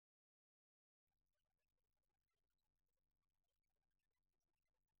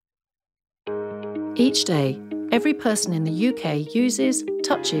Each day, every person in the UK uses,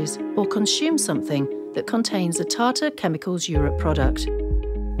 touches, or consumes something that contains a Tata Chemicals Europe product.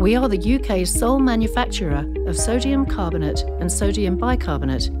 We are the UK's sole manufacturer of sodium carbonate and sodium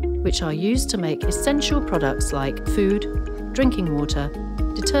bicarbonate, which are used to make essential products like food, drinking water,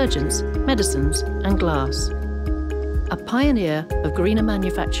 detergents, medicines, and glass. A pioneer of greener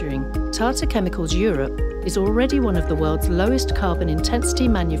manufacturing, Tata Chemicals Europe is already one of the world's lowest carbon intensity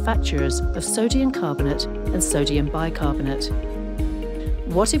manufacturers of sodium carbonate and sodium bicarbonate.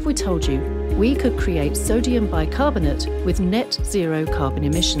 What if we told you we could create sodium bicarbonate with net zero carbon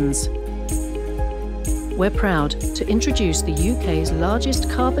emissions? We're proud to introduce the UK's largest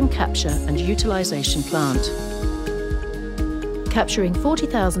carbon capture and utilisation plant. Capturing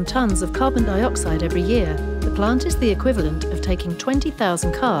 40,000 tonnes of carbon dioxide every year, the plant is the equivalent of taking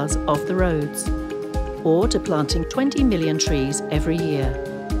 20,000 cars off the roads, or to planting 20 million trees every year.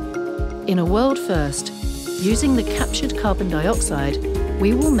 In a world first, using the captured carbon dioxide,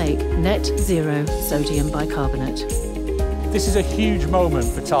 we will make net zero sodium bicarbonate. This is a huge moment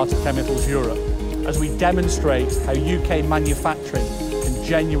for Tata Chemicals Europe as we demonstrate how UK manufacturing can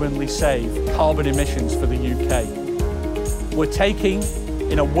genuinely save carbon emissions for the UK. We're taking,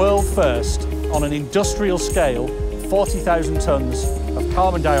 in a world first, on an industrial scale, 40,000 tonnes of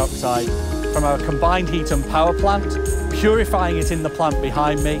carbon dioxide from our combined heat and power plant, purifying it in the plant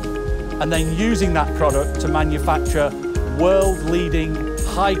behind me, and then using that product to manufacture world-leading,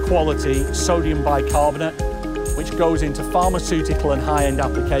 high-quality sodium bicarbonate, which goes into pharmaceutical and high-end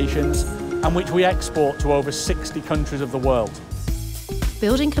applications, and which we export to over 60 countries of the world.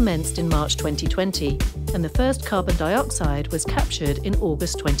 Building commenced in March 2020, and the first carbon dioxide was captured in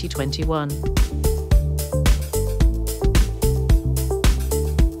August 2021.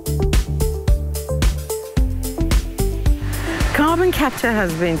 Carbon capture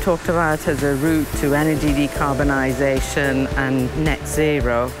has been talked about as a route to energy decarbonisation and net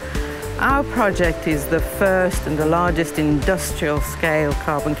zero. Our project is the first and the largest industrial-scale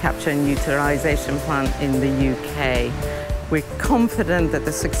carbon capture and utilisation plant in the UK. We're confident that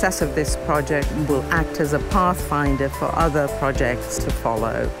the success of this project will act as a pathfinder for other projects to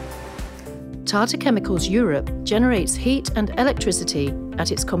follow. Tata Chemicals Europe generates heat and electricity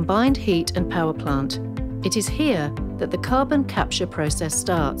at its combined heat and power plant. It is here that the carbon capture process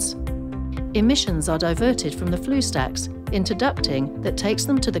starts. Emissions are diverted from the flue stacks into ducting that takes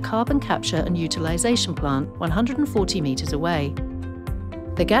them to the carbon capture and utilisation plant 140 metres away.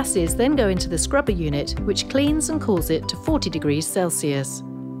 The gases then go into the scrubber unit, which cleans and cools it to 40 degrees Celsius.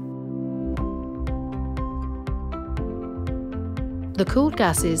 The cooled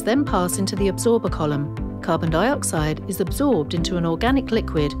gases then pass into the absorber column. Carbon dioxide is absorbed into an organic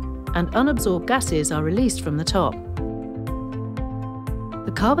liquid, and unabsorbed gases are released from the top.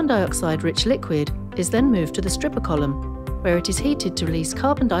 The carbon dioxide-rich liquid is then moved to the stripper column, where it is heated to release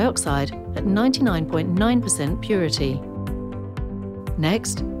carbon dioxide at 99.9% purity.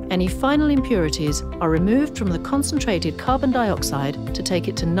 Next, any final impurities are removed from the concentrated carbon dioxide to take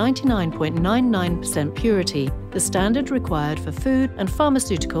it to 99.99% purity, the standard required for food and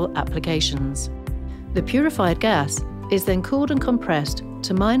pharmaceutical applications. The purified gas is then cooled and compressed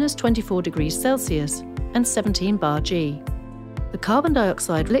to -24 degrees Celsius and 17 bar G. The carbon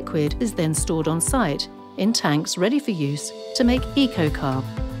dioxide liquid is then stored on site in tanks ready for use to make EcoCarb,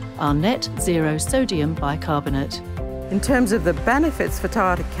 our net zero sodium bicarbonate. In terms of the benefits for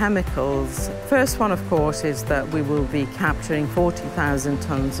Tata Chemicals, first one, of course, is that we will be capturing 40,000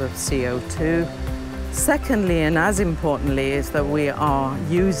 tonnes of CO2. Secondly, and as importantly, is that we are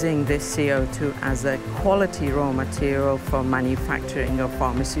using this CO2 as a quality raw material for manufacturing of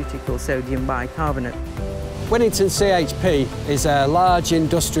pharmaceutical sodium bicarbonate. Winnington CHP is a large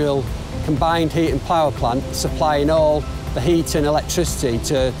industrial combined heat and power plant supplying all the heat and electricity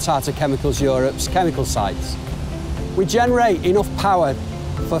to Tata Chemicals Europe's chemical sites. We generate enough power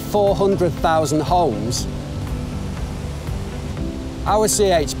for 400,000 homes. Our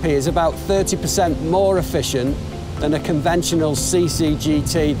CHP is about 30% more efficient than a conventional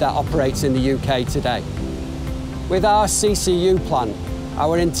CCGT that operates in the UK today. With our CCU plant,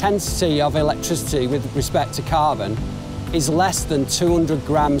 our intensity of electricity with respect to carbon is less than 200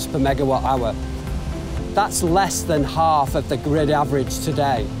 grams per megawatt hour. That's less than half of the grid average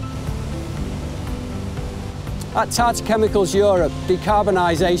today. At Tata Chemicals Europe,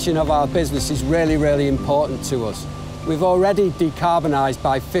 decarbonisation of our business is really important to us. We've already decarbonised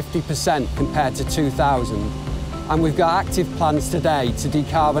by 50% compared to 2000, and we've got active plans today to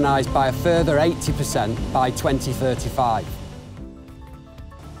decarbonise by a further 80% by 2035.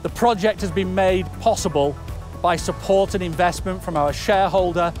 The project has been made possible by support and investment from our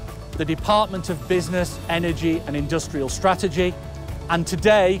shareholder, the Department of Business, Energy and Industrial Strategy, and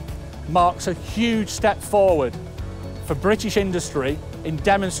today marks a huge step forward for British industry in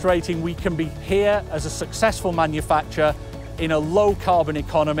demonstrating we can be here as a successful manufacturer in a low-carbon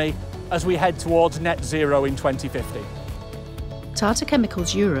economy as we head towards net zero in 2050. Tata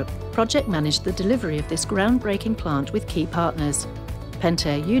Chemicals Europe project managed the delivery of this groundbreaking plant with key partners,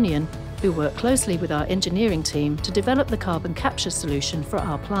 Pentair Union, who work closely with our engineering team to develop the carbon capture solution for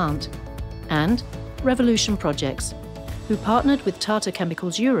our plant, and Revolution Projects, who partnered with Tata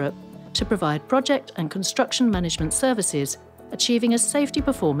Chemicals Europe to provide project and construction management services, achieving a safety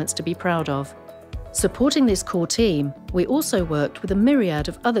performance to be proud of. Supporting this core team, we also worked with a myriad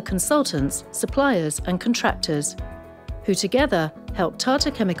of other consultants, suppliers and contractors, who together helped Tata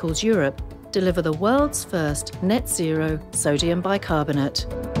Chemicals Europe deliver the world's first net zero sodium bicarbonate.